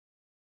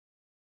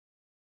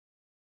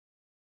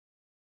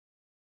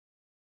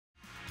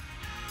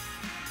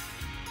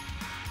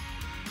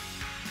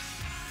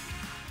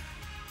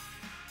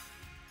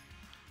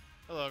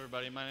Hello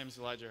everybody, my name is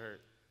Elijah Hurt.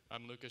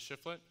 I'm Lucas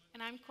Shiflett.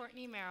 And I'm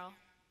Courtney Merrill.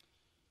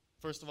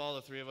 First of all,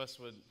 the three of us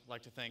would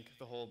like to thank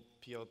the whole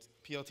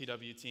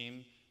PLTW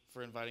team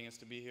for inviting us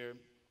to be here.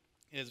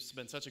 It's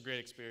been such a great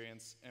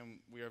experience, and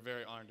we are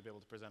very honored to be able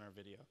to present our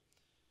video.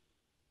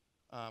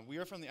 We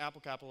are from the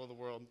apple capital of the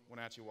world,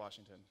 Wenatchee,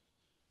 Washington.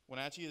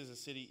 Wenatchee is a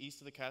city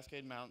east of the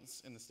Cascade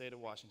Mountains in the state of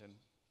Washington.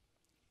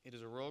 It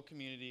is a rural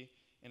community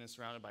and is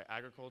surrounded by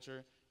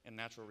agriculture and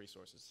natural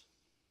resources.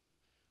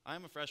 I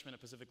am a freshman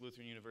at Pacific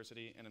Lutheran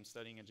University and am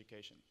studying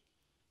education.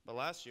 But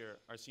last year,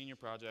 our senior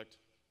project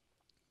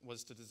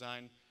was to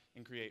design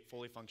and create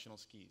fully functional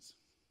skis.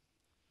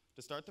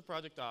 To start the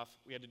project off,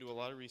 we had to do a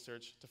lot of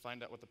research to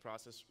find out what the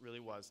process really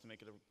was to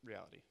make it a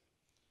reality.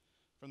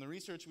 From the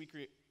research, we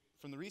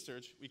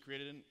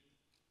created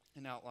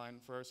an outline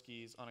for our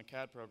skis on a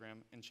CAD program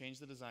and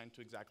changed the design to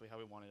exactly how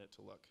we wanted it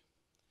to look.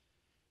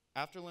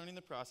 After learning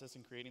the process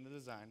and creating the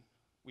design,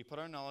 we put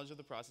our knowledge of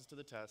the process to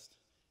the test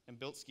and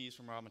built skis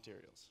from raw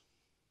materials.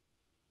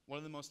 One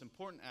of the most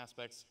important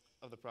aspects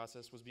of the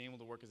process was being able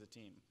to work as a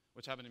team,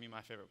 which happened to be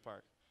my favorite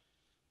part.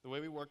 The way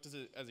we worked as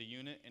a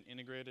unit and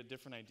integrated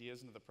different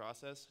ideas into the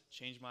process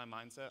changed my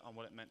mindset on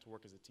what it meant to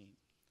work as a team.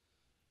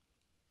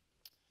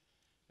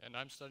 And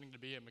I'm studying to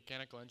be a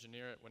mechanical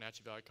engineer at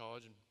Wenatchee Valley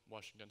College in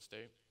Washington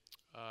State.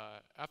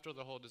 After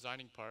the whole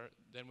designing part,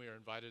 then we were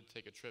invited to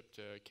take a trip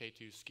to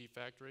K2 Ski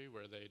Factory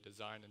where they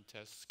design and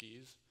test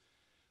skis,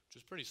 which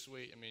was pretty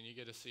sweet. I mean, you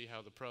get to see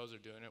how the pros are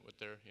doing it with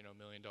their $1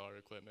 million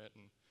equipment,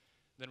 and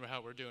then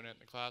how we're doing it in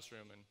the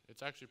classroom, and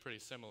it's actually pretty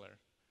similar.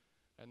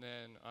 And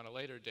then on a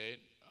later date,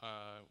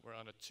 we're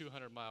on a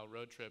 200-mile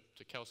road trip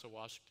to Kelso,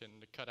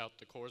 Washington to cut out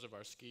the cores of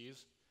our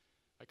skis.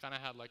 I kind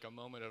of had like a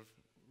moment of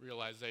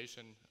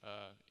realization,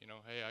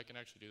 hey, I can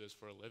actually do this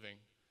for a living.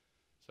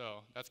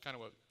 So that's kind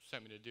of what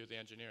sent me to do the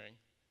engineering.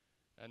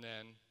 And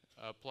then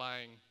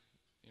applying,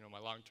 my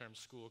long-term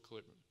school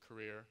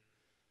career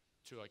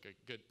to like a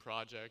good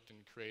project and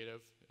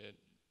creative, it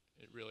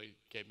really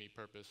gave me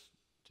purpose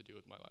to do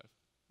with my life.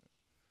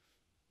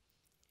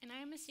 And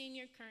I am a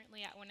senior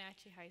currently at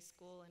Wenatchee High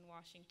School in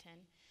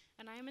Washington,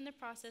 and I am in the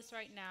process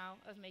right now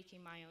of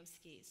making my own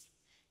skis.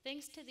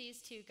 Thanks to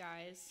these two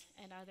guys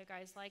and other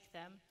guys like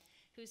them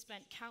who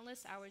spent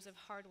countless hours of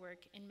hard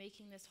work in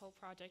making this whole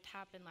project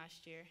happen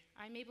last year,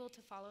 I'm able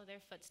to follow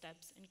their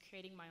footsteps in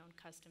creating my own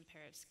custom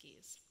pair of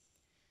skis.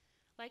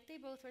 Like they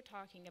both were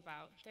talking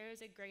about, there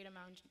is a great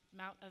amount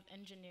of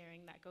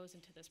engineering that goes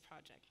into this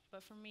project,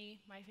 but for me,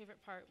 my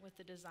favorite part was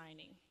the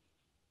designing.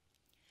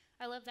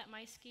 I love that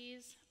my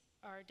skis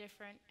are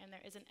different and there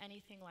isn't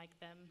anything like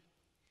them,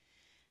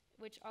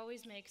 which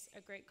always makes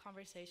a great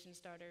conversation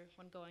starter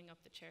when going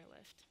up the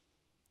chairlift.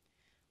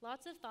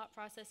 Lots of thought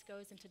process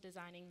goes into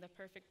designing the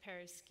perfect pair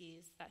of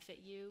skis that fit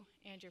you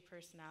and your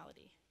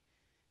personality.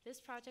 This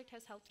project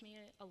has helped me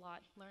a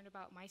lot learn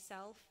about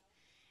myself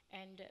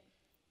and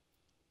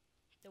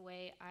the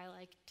way I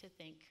like to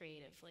think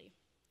creatively,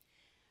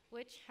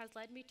 which has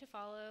led me to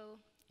follow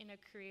in a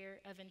career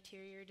of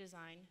interior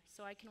design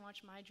so I can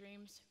watch my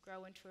dreams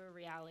grow into a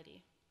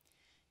reality,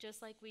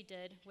 just like we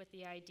did with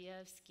the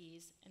idea of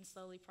skis and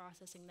slowly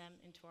processing them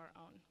into our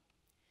own.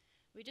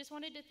 We just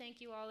wanted to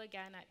thank you all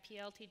again at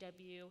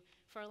PLTW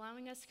for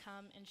allowing us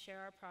come and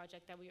share our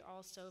project that we are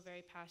all so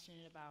very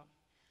passionate about.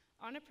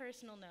 On a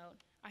personal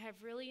note, I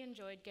have really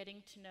enjoyed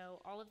getting to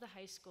know all of the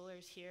high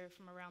schoolers here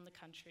from around the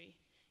country.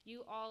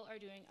 You all are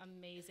doing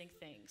amazing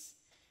things.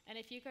 And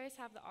if you guys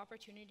have the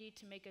opportunity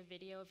to make a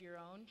video of your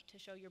own to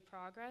show your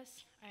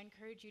progress, I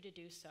encourage you to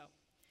do so.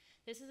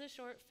 This is a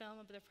short film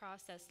of the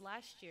process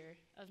last year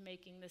of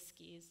making the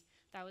skis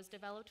that was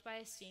developed by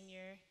a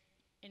senior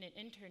in an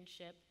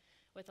internship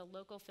with a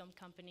local film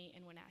company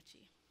in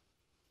Wenatchee.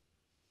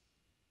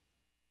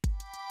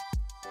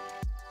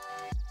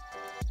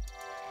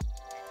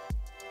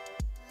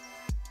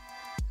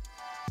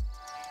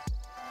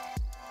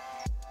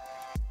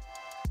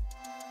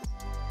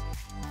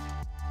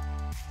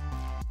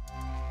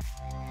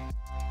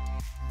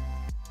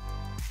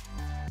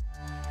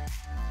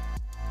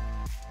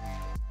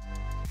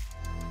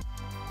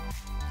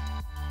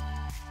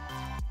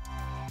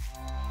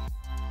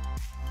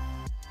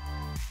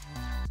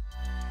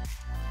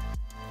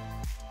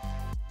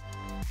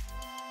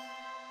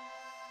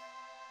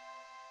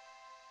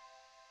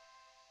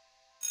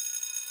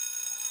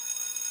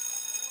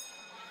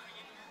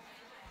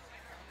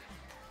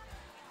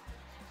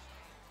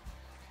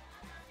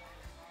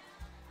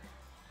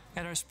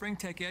 At our Spring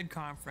Tech Ed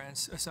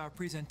conference, I saw a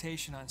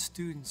presentation on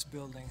students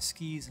building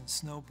skis and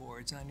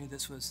snowboards, and I knew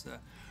this was the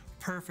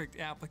perfect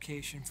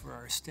application for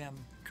our STEM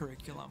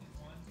curriculum.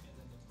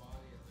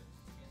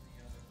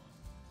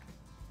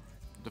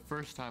 The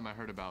first time I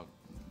heard about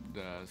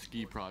the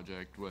ski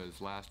project was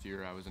last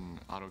year. I was in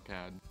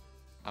AutoCAD.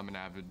 I'm an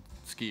avid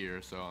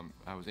skier, so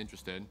I was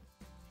interested.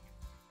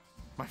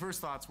 My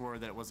first thoughts were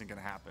that it wasn't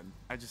going to happen.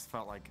 I just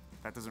felt like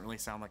that doesn't really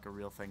sound like a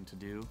real thing to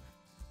do.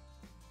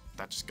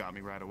 That just got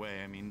me right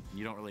away. I mean,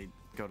 you don't really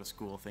go to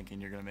school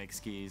thinking you're going to make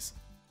skis.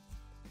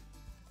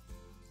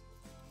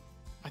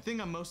 I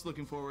think I'm most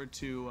looking forward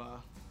to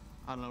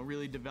I don't know,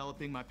 really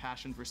developing my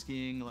passion for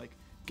skiing, like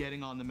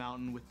getting on the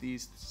mountain with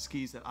these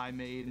skis that I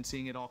made and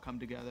seeing it all come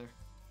together.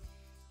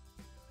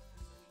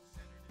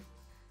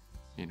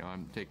 You know,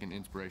 I'm taking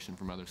inspiration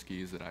from other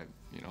skis that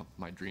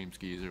my dream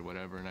skis or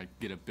whatever, and I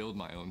get to build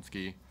my own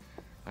ski.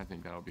 I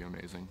think that'll be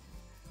amazing.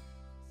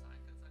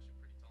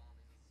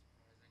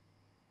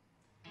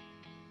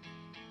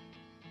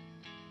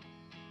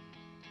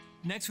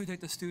 Next, we took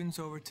the students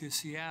over to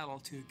Seattle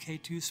to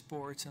K2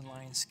 Sports and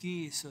Line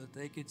Skis so that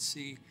they could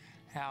see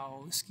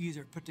how skis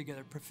are put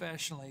together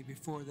professionally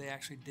before they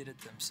actually did it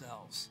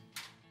themselves.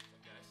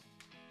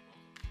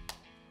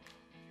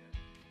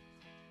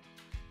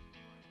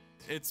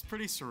 It's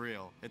pretty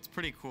surreal. It's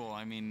pretty cool.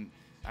 I mean,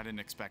 I didn't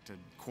expect a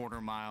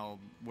quarter-mile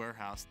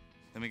warehouse.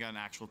 Then we got an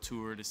actual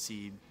tour to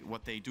see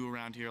what they do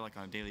around here, like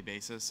on a daily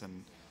basis,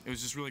 and it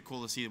was just really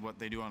cool to see what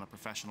they do on a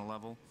professional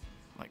level,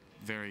 like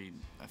very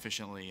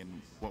efficiently,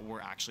 and what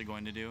we're actually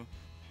going to do.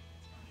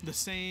 The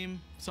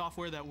same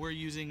software that we're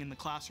using in the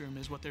classroom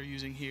is what they're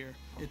using here.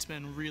 It's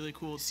been really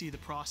cool to see the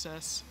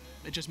process.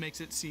 It just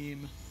makes it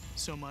seem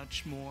so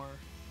much more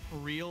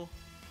real.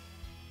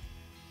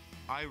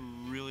 I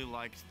really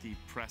liked the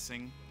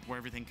pressing, where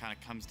everything kind of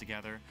comes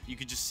together. You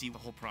could just see the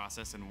whole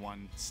process in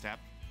one step.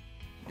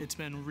 It's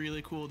been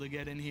really cool to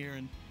get in here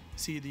and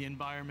see the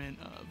environment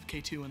of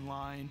K2 and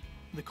Line.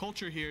 The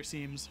culture here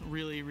seems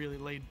really, really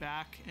laid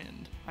back,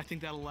 and I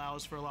think that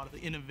allows for a lot of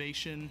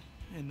innovation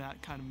and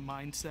that kind of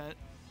mindset.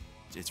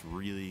 It's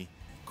really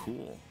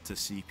cool to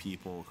see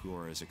people who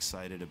are as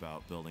excited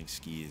about building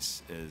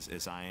skis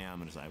as I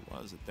am and as I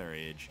was at their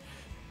age,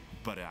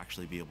 but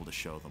actually be able to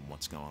show them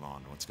what's going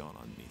on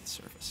underneath the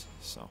surface.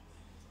 So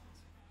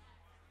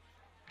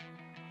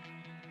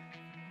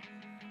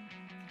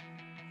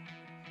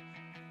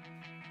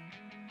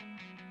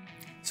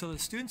the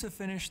students have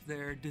finished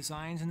their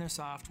designs and their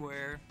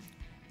software.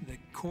 The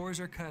cores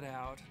are cut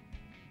out.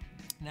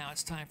 Now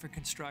it's time for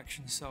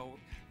construction. So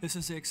this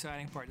is the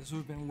exciting part. This is what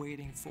we've been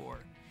waiting for.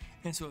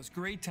 And so it's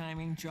great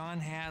timing. John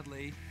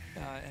Hadley,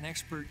 an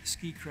expert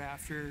ski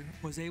crafter,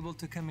 was able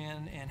to come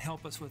in and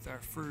help us with our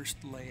first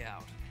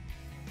layout.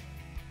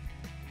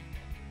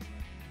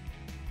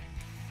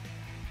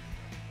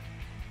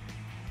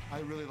 I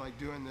really like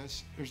doing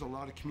this. There's a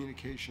lot of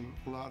communication,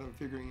 a lot of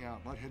figuring out,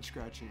 a lot of head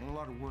scratching, and a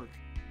lot of work.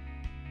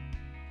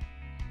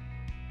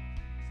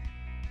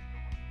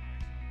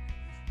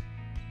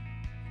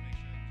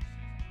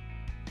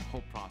 The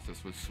whole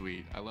process was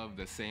sweet. I love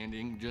the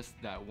sanding. Just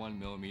that 1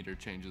 millimeter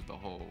changes the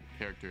whole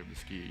character of the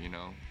ski, you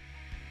know?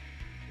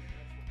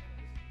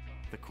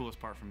 The coolest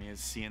part for me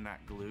is seeing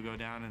that glue go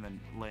down and then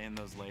laying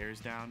those layers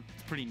down.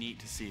 It's pretty neat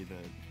to see the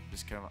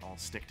just kind of all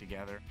stick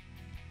together.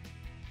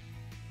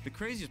 The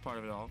craziest part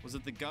of it all was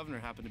that the governor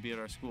happened to be at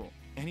our school,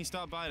 and he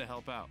stopped by to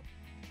help out.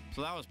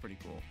 So that was pretty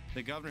cool.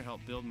 The governor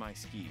helped build my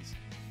skis.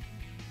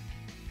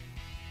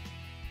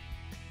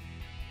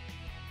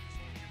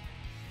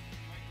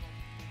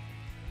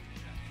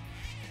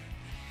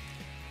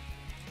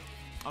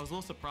 I was a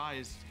little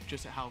surprised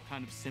just at how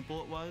kind of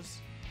simple it was.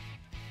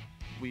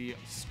 We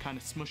kind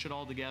of smush it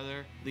all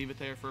together, leave it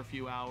there for a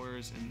few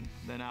hours, and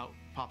then out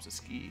pops a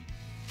ski.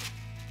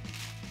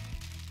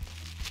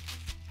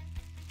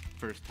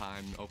 First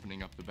time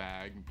opening up the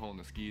bag and pulling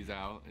the skis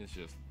out, it's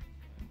just,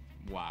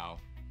 wow.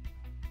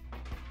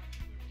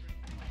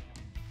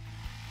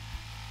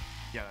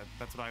 Yeah,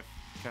 that's what I've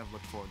kind of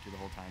looked forward to the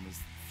whole time, is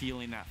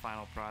feeling that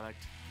final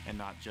product and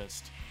not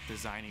just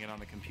designing it on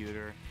the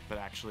computer, but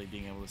actually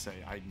being able to say,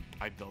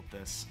 I built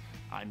this,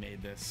 I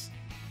made this.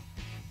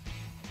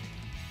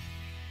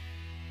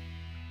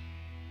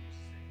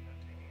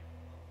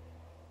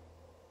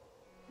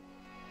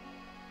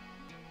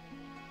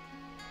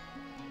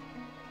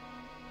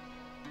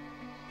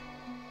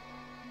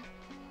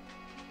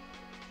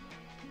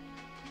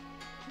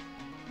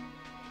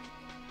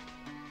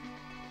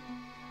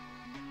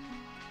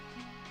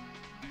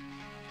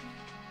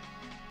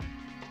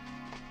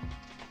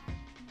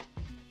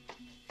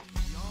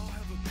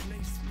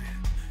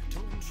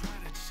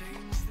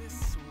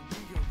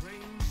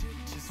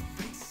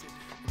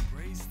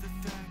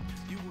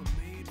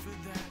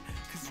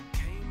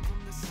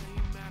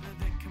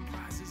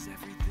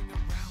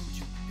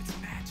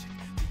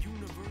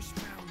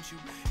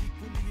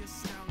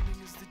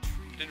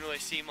 Didn't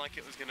really seem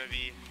like it was going to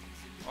be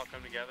all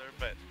come together,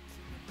 but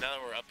now that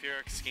we're up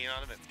here skiing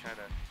on them, it's kind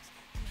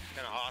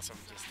of awesome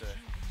just to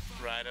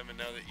ride them and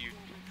know that you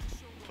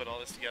put all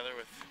this together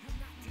with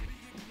your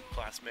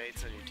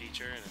classmates and your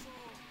teacher. And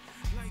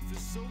life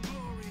is so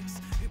glorious,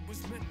 it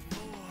was meant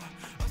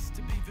for us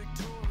to be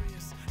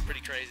victorious.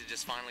 Pretty crazy to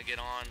just finally get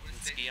on and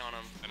ski on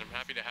them. And I'm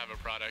happy to have a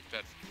product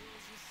that,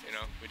 you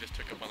know, we just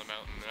took up on the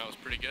mountain, and that was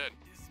pretty good.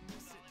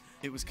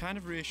 It was kind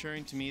of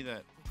reassuring to me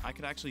that I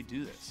could actually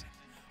do this,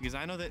 because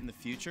I know that in the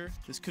future,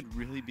 this could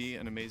really be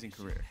an amazing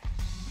career.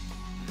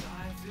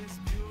 Life is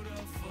beautiful.